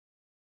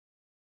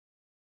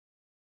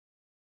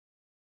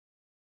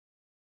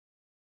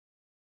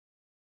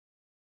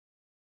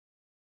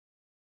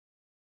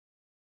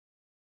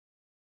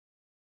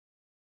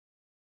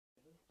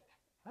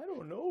I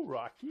don't know,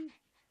 Rocky.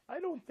 I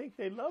don't think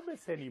they love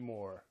us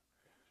anymore.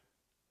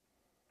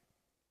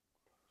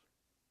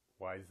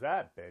 Why's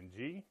that,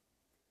 Benji?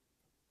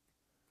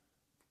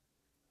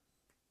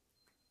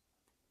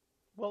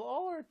 Well,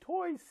 all our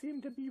toys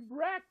seem to be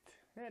wrecked,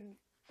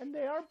 and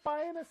they aren't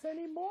buying us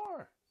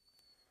anymore.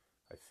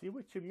 I see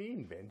what you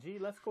mean, Benji.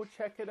 Let's go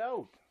check it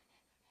out.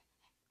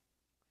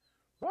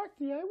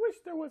 Rocky, I wish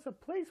there was a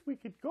place we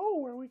could go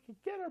where we could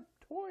get our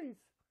toys.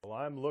 Well,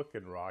 I'm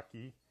looking,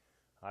 Rocky.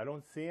 I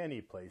don't see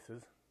any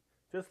places.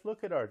 Just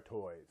look at our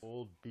toys.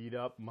 Old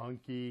beat-up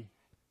monkey,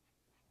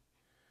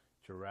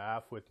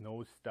 giraffe with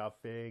no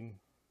stuffing.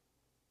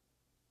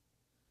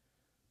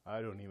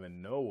 I don't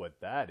even know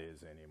what that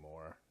is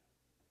anymore.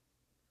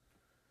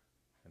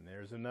 And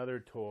there's another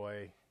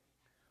toy,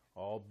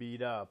 all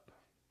beat up.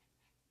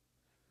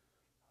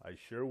 I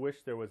sure wish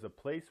there was a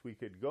place we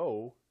could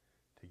go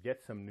to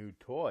get some new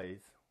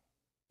toys.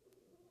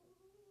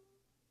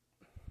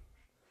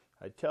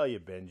 I tell you,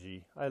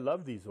 Benji, I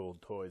love these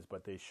old toys,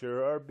 but they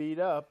sure are beat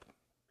up.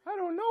 I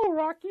don't know,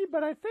 Rocky,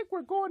 but I think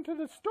we're going to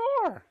the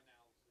store.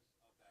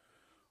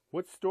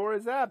 What store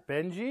is that,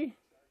 Benji?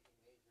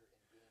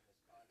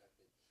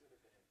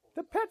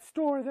 The pet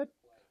store that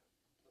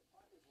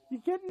you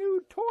get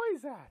new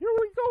toys at. Here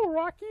we go,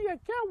 Rocky. I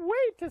can't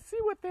wait to see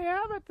what they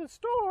have at the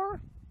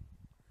store.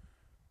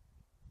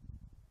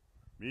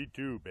 Me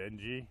too,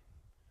 Benji.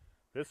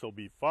 This'll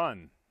be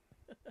fun.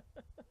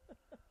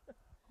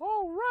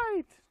 All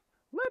right,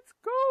 let's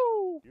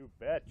go. You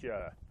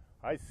betcha.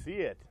 I see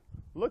it.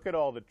 Look at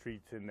all the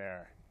treats in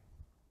there.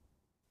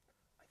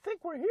 I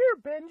think we're here,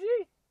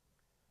 Benji.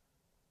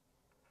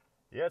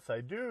 Yes, I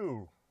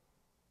do.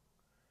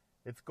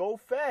 It's Go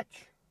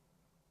Fetch.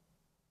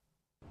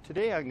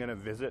 Today I'm going to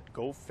visit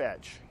Go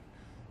Fetch,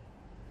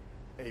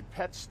 a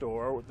pet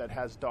store that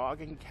has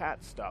dog and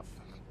cat stuff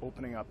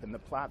opening up in the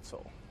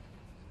platzl.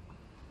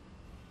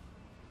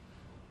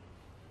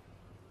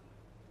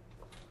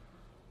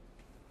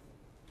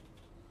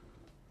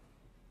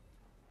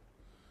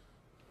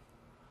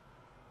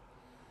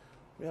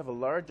 We have a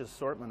large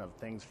assortment of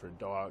things for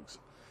dogs,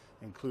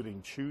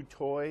 including chew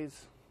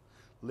toys,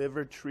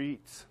 liver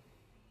treats,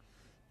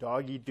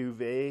 doggy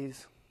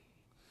duvets,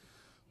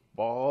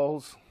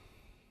 balls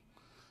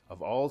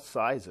of all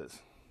sizes.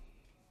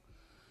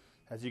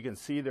 As you can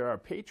see, there are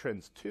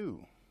patrons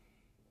too.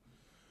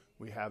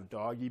 We have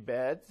doggy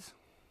beds,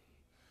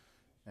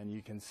 and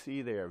you can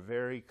see they are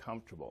very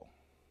comfortable.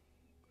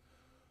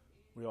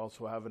 We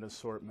also have an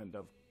assortment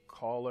of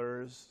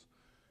collars,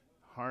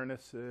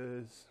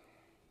 harnesses.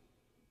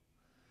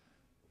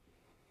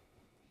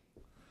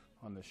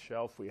 On the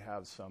shelf we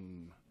have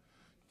some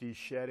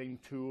de-shedding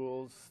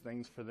tools,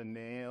 things for the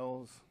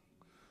nails,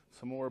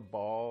 some more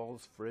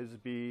balls,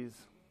 frisbees,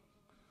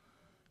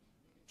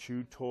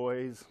 chew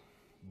toys,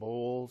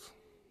 bowls.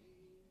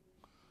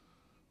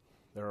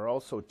 There are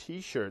also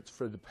t-shirts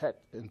for the pet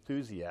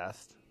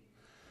enthusiast,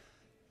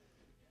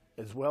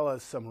 as well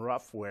as some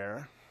rough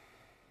wear,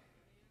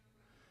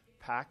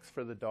 packs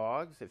for the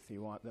dogs if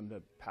you want them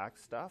to pack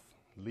stuff,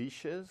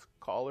 leashes,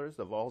 collars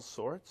of all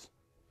sorts.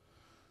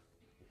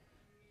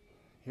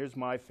 Here's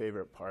my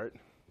favorite part.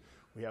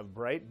 We have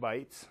Bright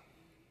Bites,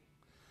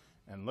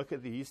 and look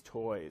at these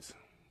toys.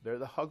 They're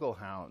the Huggle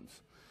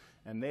Hounds,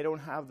 and they don't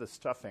have the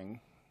stuffing,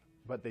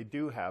 but they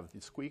do have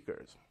the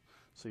squeakers,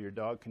 so your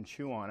dog can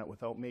chew on it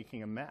without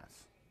making a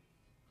mess.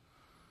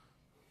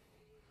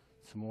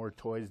 Some more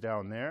toys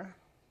down there.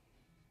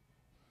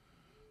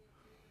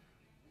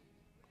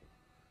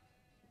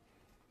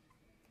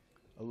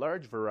 A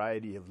large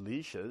variety of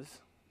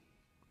leashes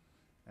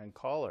and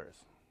collars.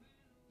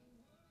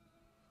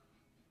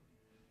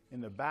 In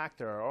the back,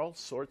 there are all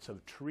sorts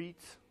of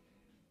treats,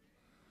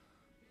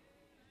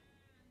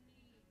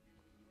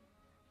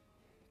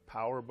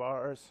 power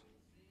bars,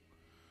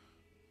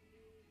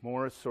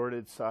 more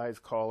assorted size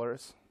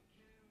collars.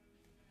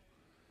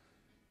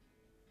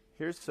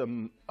 Here's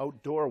some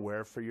outdoor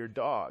wear for your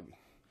dog.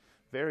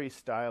 Very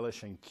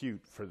stylish and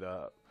cute for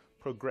the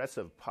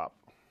progressive pup.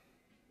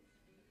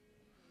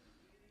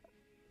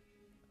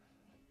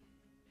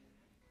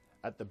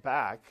 At the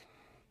back,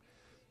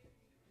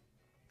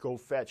 Go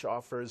Fetch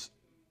offers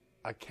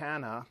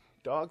Acana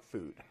dog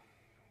food,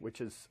 which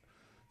is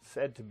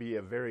said to be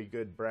a very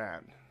good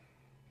brand.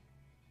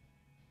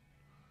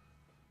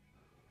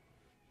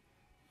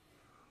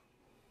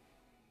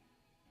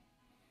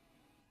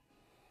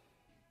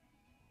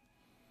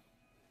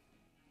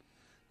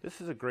 This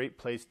is a great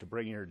place to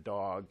bring your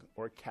dog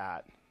or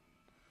cat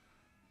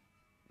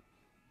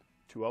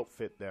to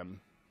outfit them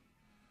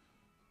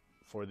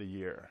for the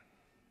year.